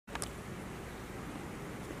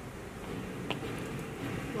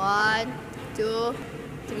1, 2,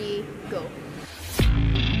 3, go.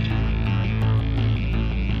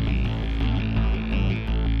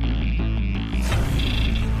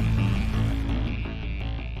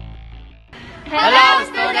 Hello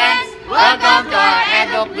students! Welcome to our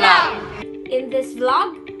Edu vlog! In this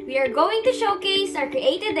vlog, we are going to showcase our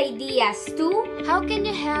created ideas to how can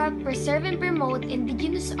you help preserve and promote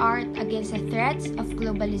indigenous art against the threats of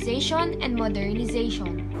globalization and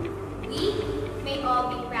modernization. We may all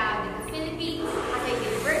be proud that the Philippines has a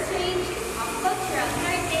diverse range of cultural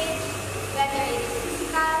heritage, whether it is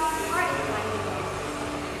physical or intangible.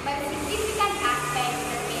 But a significant aspect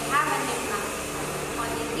that may have an impact on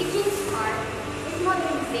indigenous art is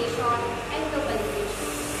modernization and globalization.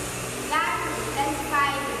 That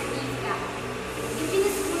intensifies the belief that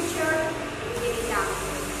indigenous culture is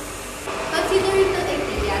irreducible. Considering the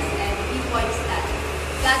ideas and viewpoints that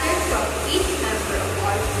gathered from each member of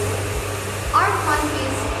our group, our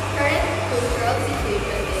country's current cultural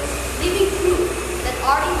situation is living proof that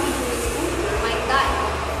our indigenous culture might die.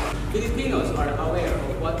 Filipinos are aware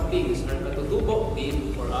of what things are katutubok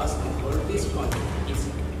din for us and for this country.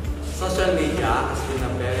 Social media has been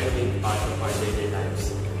a very big part of our daily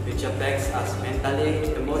lives, which affects us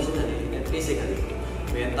mentally, emotionally, and physically.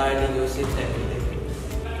 We entirely use it every day.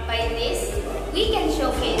 By this, we can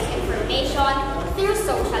showcase information through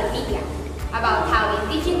social media about how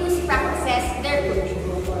indigenous practices their culture.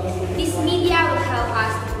 This media will help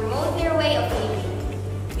us to promote their way of living.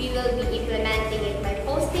 We will be implementing it by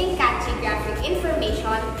posting catchy graphic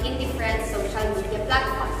information in different social media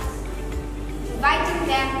platforms, inviting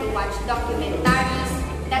them to watch documentaries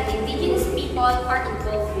that indigenous people are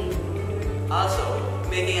involved with. Also,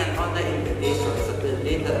 making an online invitation to build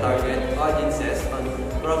the target audiences on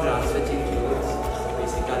programs which includes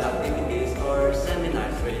physical activities or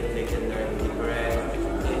seminars where they can learn different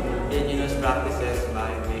indigenous practices by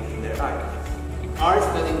making their art. Arts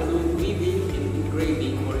that include weaving and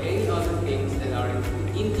engraving or any other things that are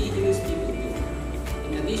indigenous people do.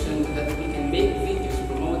 In addition to that, we can make videos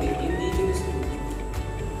promoting indigenous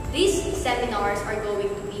culture. These seminars are going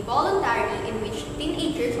to be voluntary in which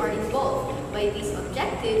teenagers are involved. By these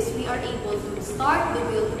objectives, we are able to start the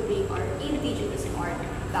will to bring our indigenous art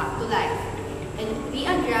back to life and be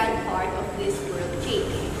a grand part of this world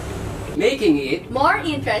change. Making it More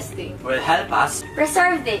interesting Will help us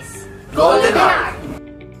Preserve this golden art!